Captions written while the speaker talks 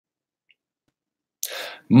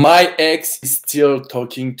My ex is still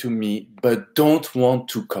talking to me, but don't want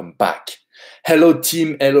to come back. Hello,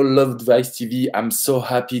 team. Hello, Love Advice TV. I'm so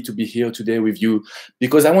happy to be here today with you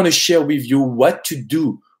because I want to share with you what to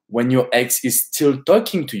do when your ex is still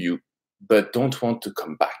talking to you, but don't want to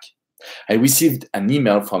come back. I received an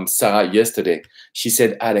email from Sarah yesterday. She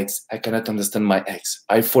said, Alex, I cannot understand my ex.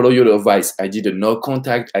 I follow your advice. I did a no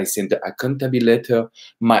contact. I sent the accountability letter.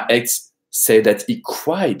 My ex said that he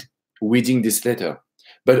cried reading this letter,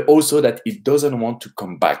 but also that he doesn't want to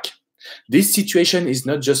come back. This situation is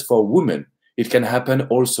not just for women. It can happen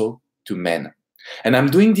also to men. And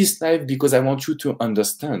I'm doing this live because I want you to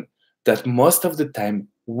understand that most of the time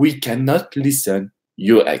we cannot listen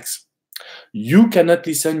your ex. You cannot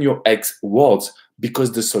listen your ex words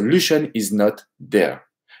because the solution is not there.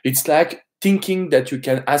 It's like thinking that you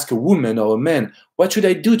can ask a woman or a man, what should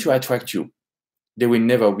I do to attract you? They will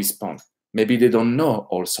never respond. Maybe they don't know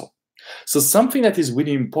also. So something that is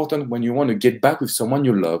really important when you want to get back with someone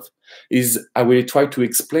you love is, I will try to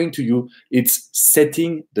explain to you, it's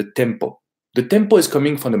setting the tempo. The tempo is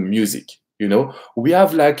coming from the music. We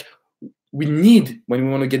need, when we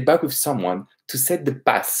want to get back with someone, to set the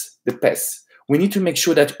pace. We need to make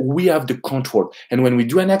sure that we have the control. And when we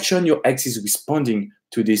do an action, your ex is responding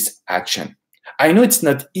to this action. I know it's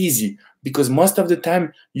not easy because most of the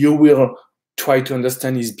time you will try to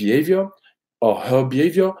understand his behavior or her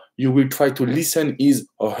behavior. You will try to listen his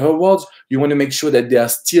or her words. You want to make sure that they are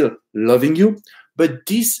still loving you. But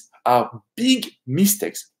these are big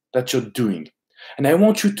mistakes that you're doing. And I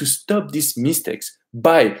want you to stop these mistakes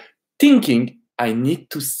by thinking, I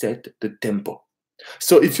need to set the tempo.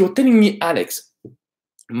 So if you're telling me, Alex,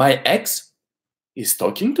 my ex is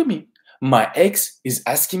talking to me, my ex is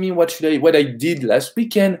asking me what I did last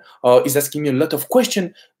weekend, or is asking me a lot of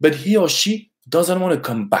questions, but he or she doesn't want to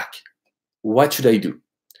come back. What should I do?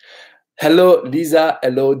 Hello, Lisa.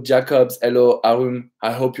 Hello, Jacobs. Hello, Arun.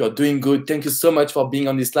 I hope you're doing good. Thank you so much for being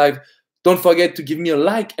on this live. Don't forget to give me a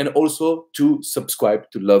like and also to subscribe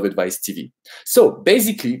to Love Advice TV. So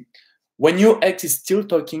basically, when your ex is still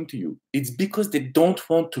talking to you, it's because they don't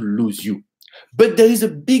want to lose you. But there is a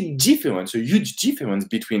big difference, a huge difference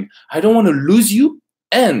between I don't want to lose you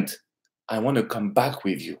and I want to come back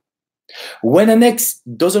with you. When an ex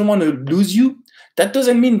doesn't want to lose you, that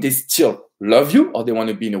doesn't mean they still love you or they want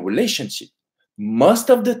to be in a relationship. Most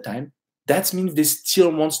of the time, that means they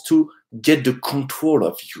still want to get the control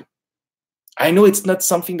of you. I know it's not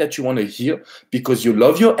something that you want to hear because you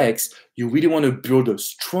love your ex, you really want to build a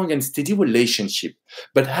strong and steady relationship.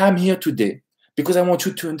 But I'm here today because I want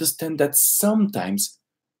you to understand that sometimes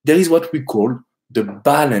there is what we call the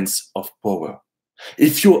balance of power.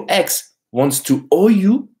 If your ex wants to owe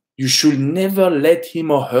you, you should never let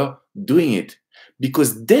him or her doing it,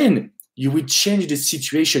 because then you will change the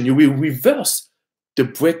situation. You will reverse the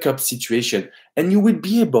breakup situation and you will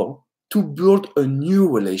be able to build a new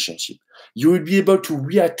relationship. You will be able to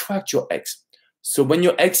reattract your ex. So when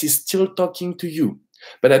your ex is still talking to you,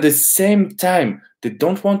 but at the same time, they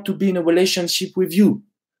don't want to be in a relationship with you,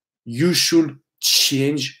 you should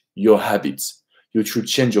change your habits. You should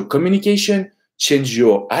change your communication, change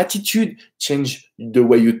your attitude, change the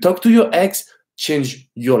way you talk to your ex, change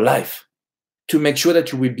your life to make sure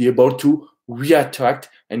that you will be able to reattract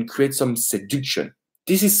and create some seduction.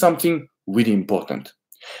 This is something really important.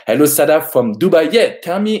 Hello, Sada from Dubai. Yeah,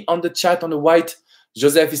 tell me on the chat on the right.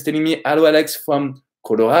 Joseph is telling me, hello, Alex from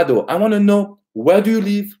Colorado. I want to know, where do you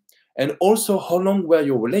live? And also, how long were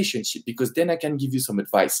your relationship? Because then I can give you some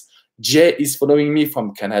advice. Jay is following me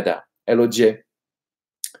from Canada. Hello, Jay.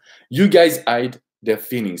 You guys hide their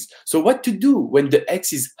feelings. So what to do when the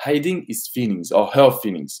ex is hiding his feelings or her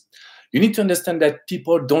feelings? You need to understand that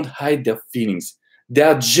people don't hide their feelings. They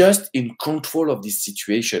are just in control of this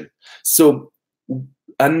situation. So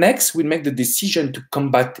an ex will make the decision to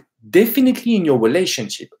come back definitely in your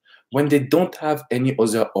relationship when they don't have any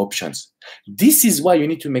other options. This is why you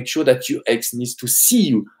need to make sure that your ex needs to see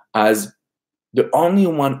you as the only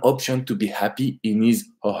one option to be happy in his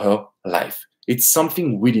or her life. It's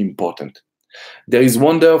something really important. There is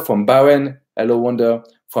Wonder from Baron. Hello, Wonder.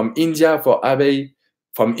 From India for Abe.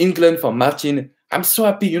 From England for Martin. I'm so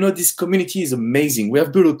happy. This community is amazing. We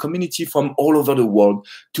have built a community from all over the world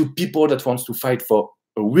to people that wants to fight for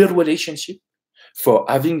a real relationship, for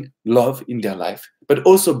having love in their life, but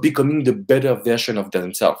also becoming the better version of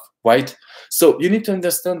themselves, right? So you need to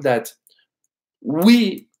understand that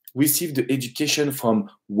we receive the education from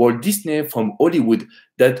Walt Disney, from Hollywood,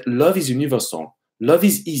 that love is universal, love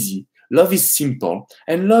is easy, love is simple,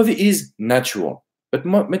 and love is natural. But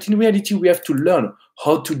in reality, we have to learn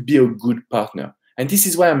how to be a good partner. And this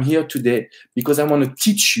is why I'm here today, because I want to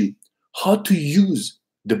teach you how to use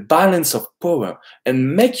the balance of power,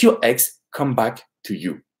 and make your ex come back to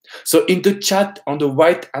you. So in the chat on the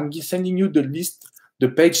right, I'm sending you the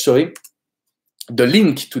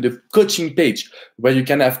link to the coaching page where you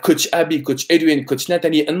can have Coach Abby, Coach Adrian, Coach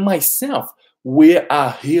Natalie, and myself. We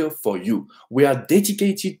are here for you. We are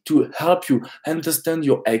dedicated to help you understand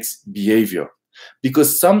your ex behavior.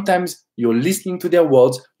 Because sometimes you're listening to their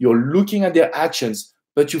words, you're looking at their actions,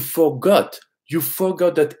 but you forgot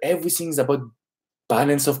that everything is about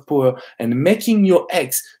balance of power and making your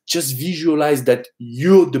ex just visualize that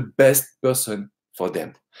you're the best person for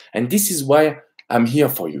them. And this is why I'm here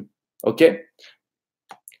for you. Okay?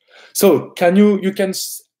 So you can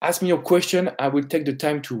ask me your question. I will take the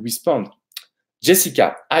time to respond.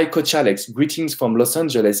 Jessica, hi Coach Alex, greetings from Los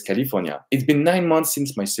Angeles, California. It's been 9 months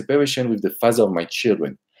since my separation with the father of my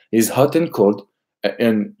children. It's hot and cold,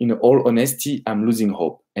 and in all honesty, I'm losing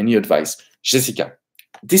hope. Any advice? Jessica,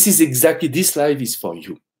 this life is for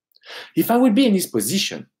you. If I would be in this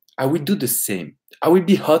position, I would do the same. I would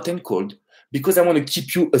be hot and cold because I want to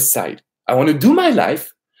keep you aside. I want to do my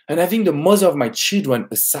life and having the mother of my children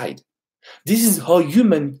aside. This is how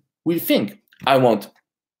human will think. I want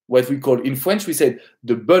what we call, in French, we said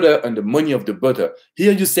the butter and the money of the butter.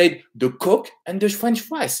 Here you said the Coke and the French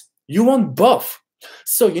fries. You want both.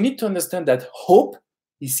 So you need to understand that hope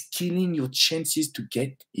is killing your chances to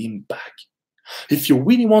get him back. If you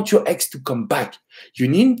really want your ex to come back, you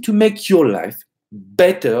need to make your life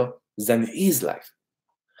better than his life.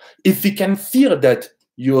 If he can feel that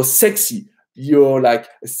you're sexy, you're like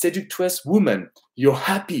a seductress woman, you're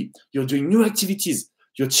happy, you're doing new activities,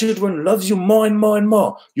 your children love you more and more and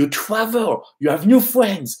more, you travel, you have new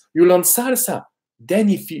friends, you learn salsa, then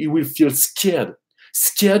if he will feel scared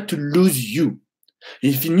to lose you.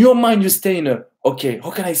 If in your mind you stay in okay,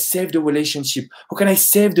 how can I save the relationship? How can I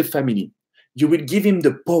save the family? You will give him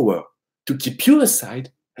the power to keep you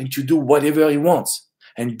aside and to do whatever he wants.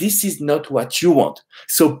 And this is not what you want.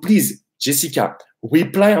 So please, Jessica,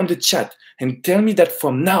 reply on the chat and tell me that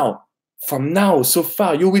from now, so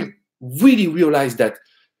far, you will really realize that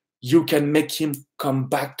you can make him come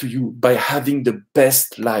back to you by having the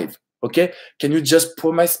best life. Okay? Can you just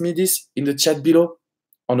promise me this in the chat below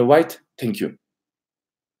on the right? Thank you.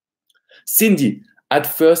 Cindy, at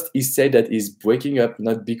first he said that he's breaking up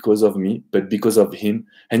not because of me, but because of him.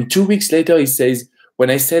 And 2 weeks later, he says, when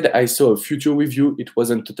I said I saw a future with you, it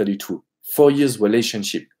wasn't totally true. 4 years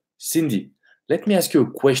relationship. Cindy, let me ask you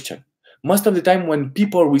a question. Most of the time when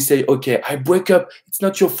people will say, okay, I break up, it's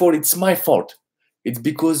not your fault, it's my fault. It's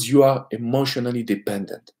because you are emotionally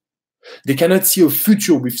dependent. They cannot see a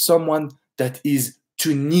future with someone that is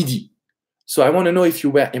too needy. So I want to know if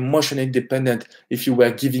you were emotionally dependent, if you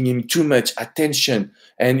were giving him too much attention,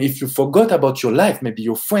 and if you forgot about your life, maybe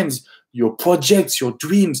your friends, your projects, your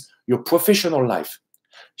dreams, your professional life.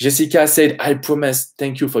 Jessica said, I promise,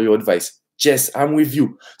 thank you for your advice. Jess, I'm with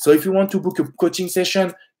you. So if you want to book a coaching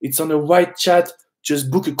session, it's on the right chat.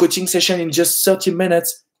 Just book a coaching session in just 30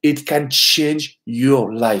 minutes. It can change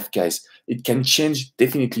your life, guys. It can change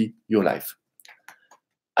definitely your life.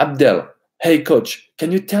 Abdel, hey coach,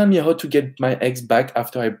 can you tell me how to get my ex back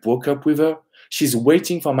after I broke up with her? She's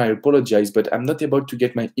waiting for my apologies, but I'm not able to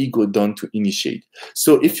get my ego down to initiate.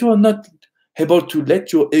 So if you are not able to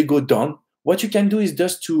let your ego down, what you can do is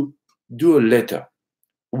just to do a letter.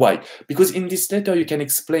 Why? Because in this letter, you can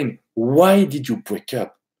explain why did you break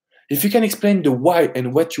up. If you can explain the why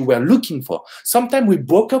and what you were looking for. Sometimes we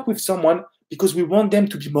broke up with someone because we want them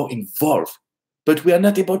to be more involved, but we are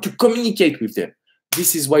not able to communicate with them.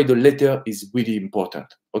 This is why the letter is really important,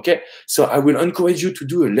 okay? So I will encourage you to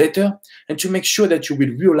do a letter and to make sure that you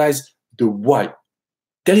will realize the why.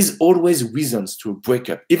 There is always reasons to break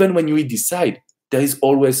up. Even when you decide, there is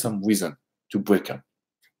always some reason to break up.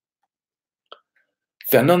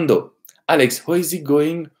 Fernando, Alex, how is it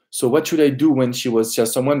going? So what should I do when she was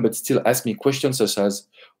just someone but still ask me questions such as,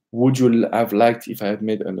 would you have liked if I had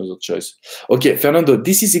made another choice? Okay, Fernando,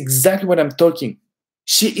 this is exactly what I'm talking.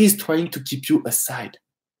 She is trying to keep you aside.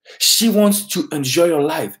 She wants to enjoy your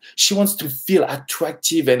life. She wants to feel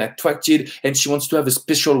attractive and attracted, and she wants to have a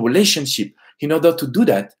special relationship. In order to do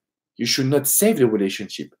that, you should not save the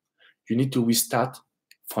relationship. You need to restart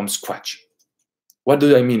from scratch. What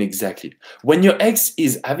do I mean exactly? When your ex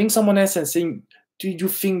is having someone else and saying, did you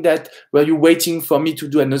think that, were you waiting for me to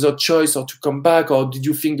do another choice or to come back, or did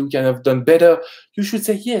you think we can have done better? You should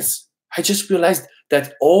say, yes, I just realized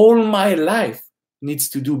that all my life needs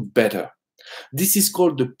to do better. This is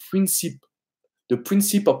called the principle,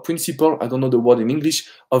 I don't know the word in English,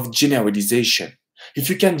 of generalization. If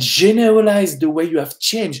you can generalize the way you have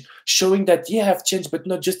changed, showing that, yeah, I've changed, but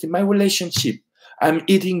not just in my relationship. I'm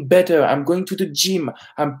eating better. I'm going to the gym.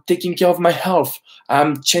 I'm taking care of my health.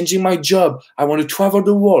 I'm changing my job. I want to travel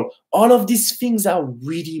the world. All of these things are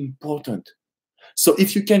really important. So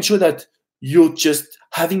if you can show that you're just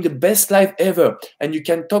having the best life ever, and you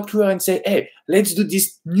can talk to her and say, hey, let's do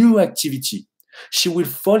this new activity, she will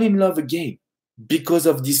fall in love again because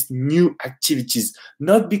of these new activities,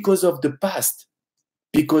 not because of the past,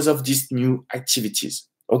 because of these new activities.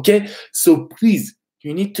 Okay? So please,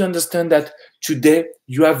 you need to understand that today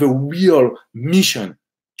you have a real mission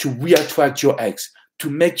to reattract your ex, to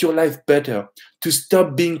make your life better, to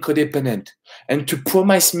stop being codependent, and to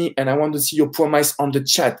promise me, and I want to see your promise on the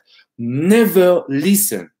chat, never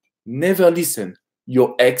listen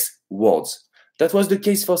your ex words. That was the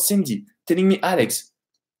case for Cindy, telling me, Alex,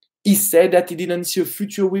 he said that he didn't see a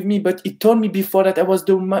future with me, but he told me before that I was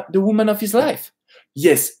the woman of his life.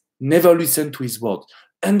 Yes, never listen to his words.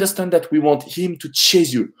 Understand that we want him to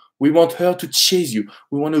chase you. We want her to chase you.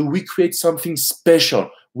 We want to recreate something special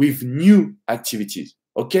with new activities.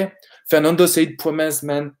 Okay? Fernando said, promise,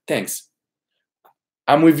 man, thanks.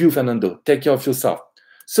 I'm with you, Fernando. Take care of yourself.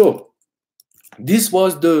 So, this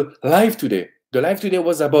was the live today. The live today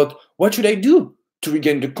was about what should I do to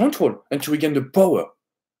regain the control and to regain the power.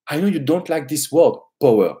 I know you don't like this word,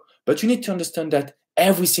 power, but you need to understand that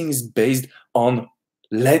everything is based on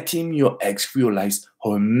letting your ex realize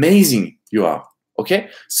how amazing you are. Okay?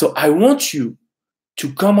 So I want you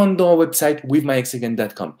to come on our website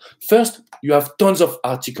withmyexagain.com. First, you have tons of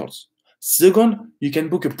articles. Second, you can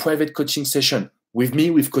book a private coaching session with me,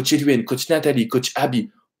 with Coach Edwin, Coach Natalie, Coach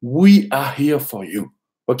Abby. We are here for you.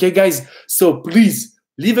 Okay, guys? So please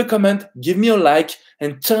leave a comment, give me a like,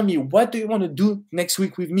 and tell me what do you want to do next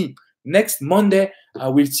week with me. Next Monday, I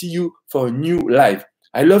will see you for a new live.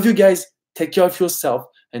 I love you guys. Take care of yourself.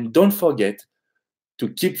 And don't forget to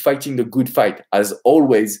keep fighting the good fight. As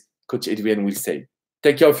always, Coach Adrian will say.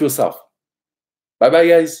 Take care of yourself. Bye-bye,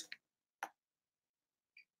 guys.